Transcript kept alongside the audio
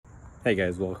Hey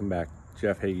guys, welcome back.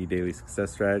 Jeff Hagee, Daily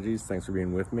Success Strategies. Thanks for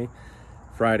being with me.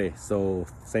 Friday, so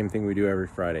same thing we do every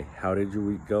Friday. How did your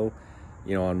week go?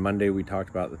 On Monday we talked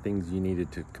about the things you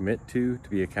needed to commit to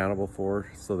be accountable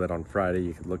for, so that on Friday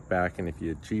you could look back and if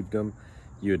you achieved them,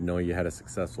 you would know you had a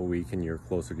successful week and you're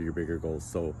closer to your bigger goals.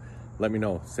 So let me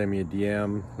know, send me a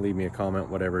DM, leave me a comment,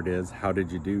 whatever it is. How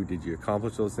did you do? Did you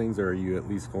accomplish those things, or are you at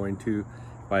least going to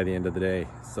by the end of the day?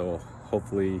 So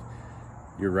hopefully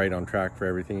you're right on track for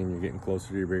everything and you're getting closer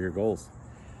to your bigger goals.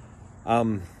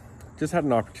 Just had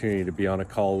an opportunity to be on a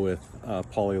call with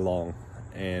Polly Long,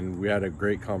 and we had a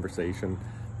great conversation.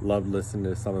 Loved listening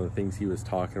to some of the things he was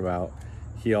talking about.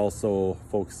 He also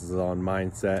focuses on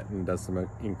mindset and does some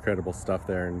incredible stuff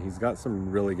there, and he's got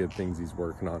some really good things he's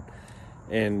working on.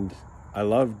 And I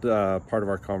loved part of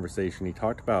our conversation. He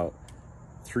talked about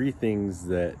 3 things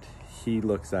that he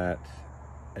looks at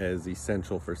as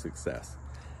essential for success.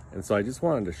 And so I just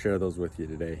wanted to share those with you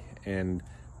today. And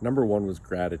number 1 was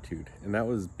gratitude. And that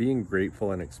was being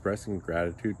grateful and expressing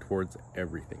gratitude towards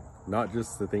everything. Not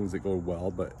just the things that go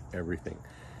well, but everything.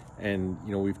 And,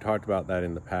 we've talked about that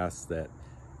in the past, that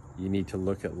you need to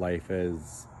look at life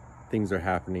as things are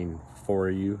happening for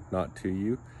you, not to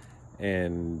you.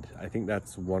 And I think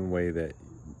that's one way that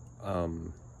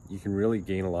you can really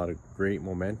gain a lot of great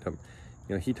momentum.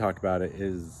 He talked about it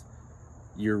is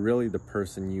you're really the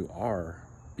person you are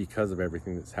because of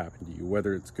everything that's happened to you,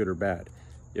 whether it's good or bad.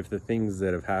 If the things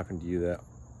that have happened to you that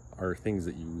are things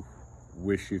that you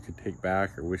wish you could take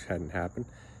back or wish hadn't happened,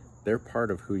 they're part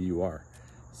of who you are.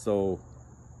 So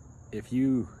if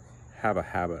you have a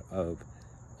habit of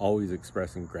always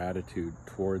expressing gratitude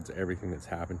towards everything that's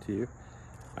happened to you,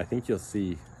 I think you'll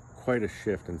see quite a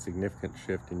shift and significant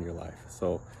shift in your life.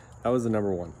 So that was the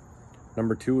number 1.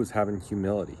 Number 2 was having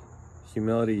humility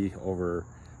over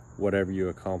whatever you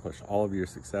accomplish, all of your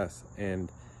success. And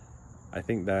I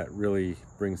think that really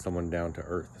brings someone down to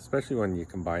earth, especially when you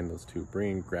combine those two,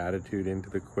 bringing gratitude into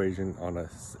the equation on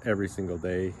every single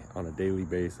day, on a daily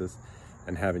basis,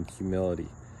 and having humility.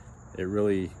 It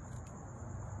really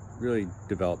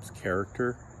develops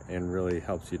character and really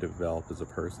helps you develop as a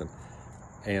person.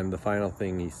 And the final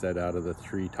thing he said out of the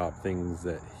 3 top things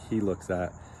that he looks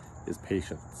at is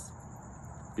patience.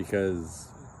 Because,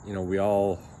 we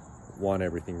all want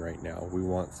everything right now. We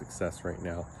want success right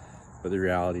now. But the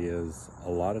reality is,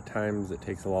 a lot of times it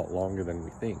takes a lot longer than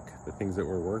we think, the things that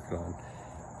we're working on.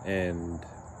 And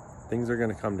things are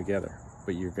going to come together.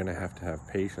 But you're going to have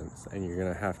patience, and you're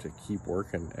going to have to keep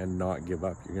working and not give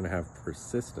up. You're going to have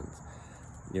persistence.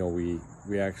 We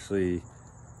actually,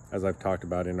 as I've talked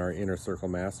about in our Inner Circle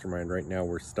Mastermind right now,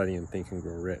 we're studying Think and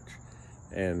Grow Rich.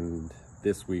 And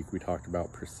this week we talked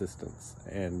about persistence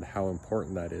and how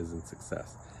important that is in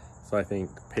success. So I think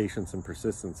patience and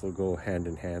persistence will go hand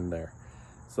in hand there.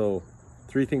 So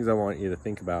 3 things I want you to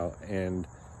think about and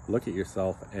look at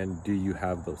yourself, and do you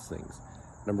have those things?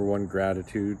 Number 1,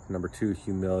 gratitude. Number 2,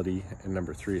 humility. And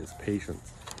number 3 is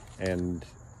patience. And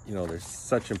there's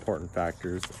such important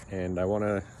factors, and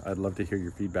I'd love to hear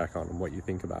your feedback on them, what you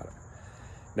think about it.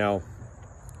 Now,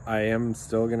 I am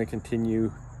still going to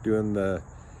continue doing the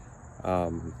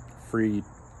free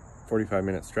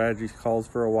 45-minute strategy calls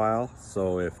for a while.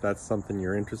 So if that's something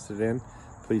you're interested in,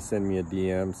 please send me a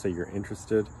DM, say you're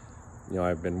interested.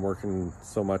 I've been working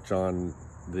so much on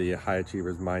the High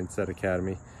Achievers Mindset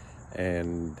Academy,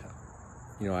 and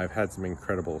I've had some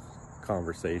incredible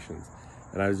conversations.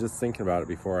 And I was just thinking about it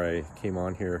before I came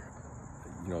on here,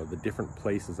 the different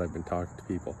places I've been talking to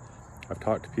people. I've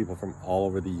talked to people from all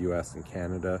over the US and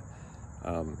Canada,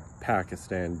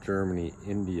 Pakistan, Germany,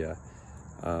 India.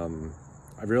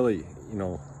 I really,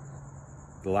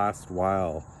 the last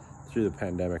while through the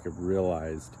pandemic, I've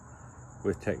realized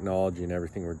with technology and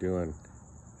everything we're doing,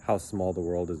 how small the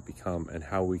world has become and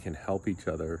how we can help each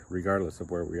other regardless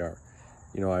of where we are.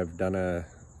 I've done a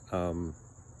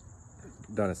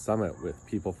summit with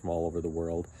people from all over the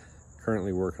world,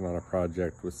 currently working on a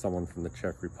project with someone from the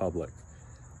Czech Republic.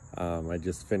 I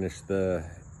just finished the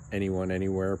Anyone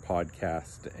Anywhere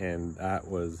podcast, and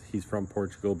he's from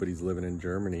Portugal, but he's living in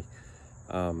Germany.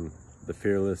 The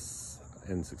Fearless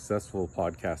and Successful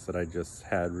podcast that I just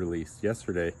had released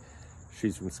yesterday,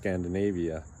 she's from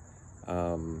Scandinavia.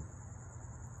 I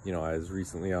was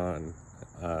recently on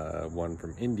one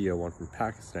from India, one from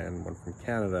Pakistan, one from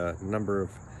Canada, a number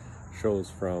of shows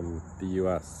from the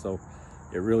US. So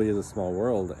it really is a small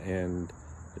world, and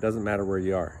it doesn't matter where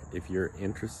you are. If you're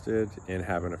interested in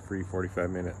having a free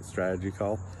 45-minute strategy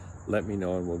call, let me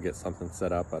know and we'll get something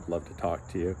set up. I'd love to talk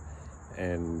to you.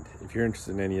 And if you're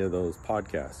interested in any of those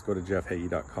podcasts, go to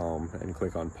jeffhagee.com and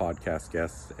click on podcast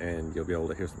guests, and you'll be able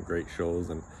to hear some great shows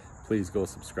and please go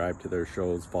subscribe to their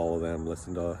shows, follow them,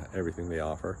 listen to everything they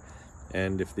offer.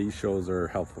 And if these shows are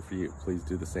helpful for you, please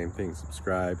do the same thing.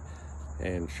 Subscribe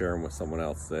and share them with someone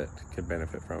else that could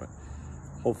benefit from it.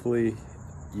 Hopefully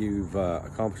you've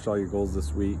accomplished all your goals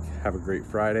this week. Have a great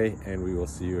Friday, and we will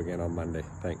see you again on Monday.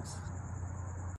 Thanks.